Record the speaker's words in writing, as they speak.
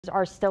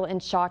Are still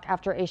in shock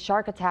after a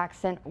shark attack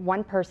sent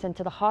one person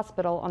to the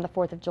hospital on the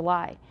 4th of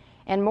July,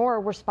 and more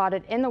were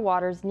spotted in the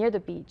waters near the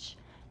beach.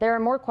 There are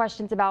more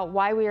questions about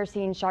why we are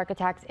seeing shark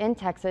attacks in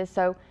Texas,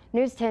 so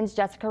News 10's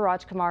Jessica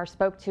Rajkumar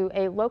spoke to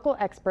a local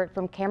expert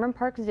from Cameron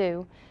Park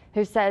Zoo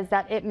who says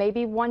that it may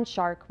be one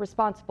shark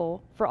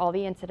responsible for all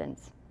the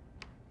incidents.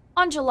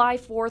 On July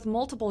 4th,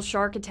 multiple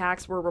shark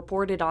attacks were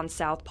reported on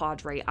South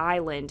Padre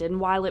Island, and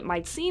while it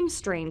might seem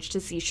strange to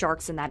see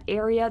sharks in that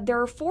area,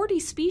 there are 40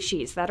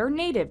 species that are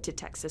native to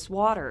Texas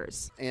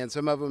waters. And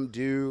some of them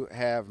do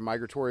have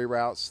migratory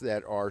routes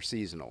that are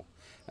seasonal.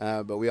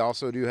 But we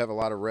also do have a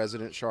lot of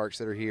resident sharks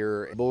that are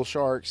here. Bull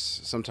sharks,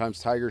 sometimes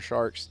tiger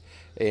sharks,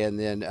 and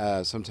then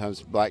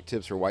sometimes black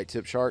tips or white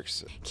tip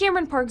sharks.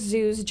 Cameron Park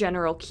Zoo's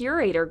general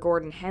curator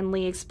Gordon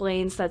Henley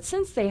explains that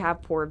since they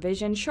have poor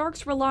vision,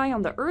 sharks rely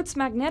on the Earth's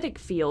magnetic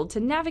field to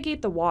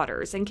navigate the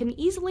waters and can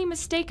easily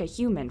mistake a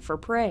human for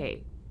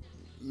prey.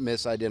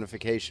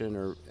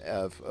 Misidentification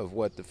of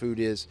what the food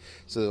is,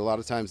 so that a lot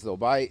of times they'll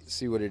bite,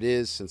 see what it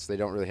is, since they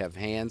don't really have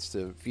hands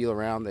to feel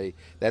around.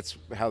 That's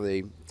how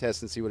they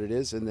test and see what it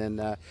is, and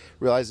then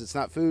realize it's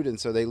not food, and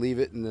so they leave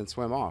it and then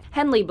swim off.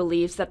 Henley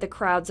believes that the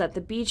crowds at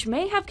the beach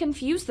may have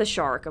confused the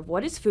shark of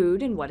what is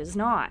food and what is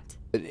not.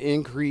 An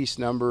increased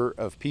number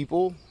of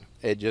people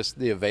and just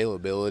the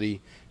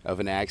availability of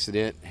an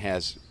accident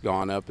has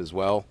gone up as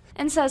well.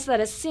 And says that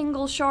a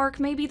single shark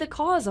may be the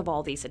cause of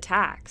all these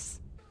attacks.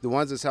 The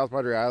ones at South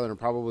Padre Island are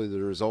probably the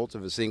result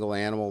of a single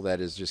animal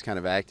that is just kind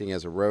of acting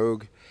as a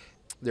rogue.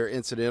 They're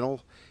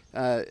incidental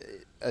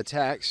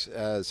attacks,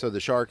 so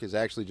the shark is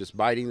actually just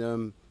biting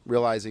them,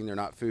 realizing they're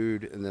not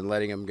food, and then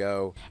letting them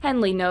go.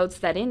 Henley notes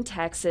that in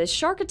Texas,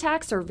 shark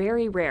attacks are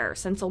very rare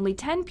since only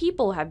 10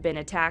 people have been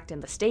attacked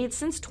in the state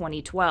since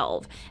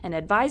 2012, and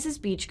advises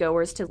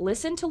beachgoers to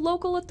listen to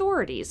local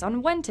authorities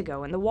on when to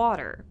go in the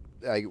water.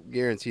 I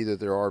guarantee that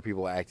there are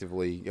people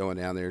actively going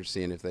down there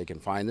seeing if they can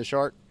find the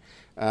shark.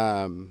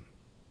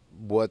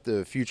 What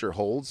the future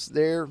holds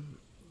there,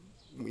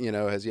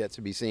 has yet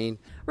to be seen.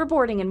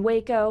 Reporting in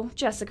Waco,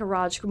 Jessica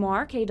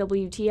Rajkumar,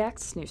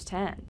 KWTX News 10.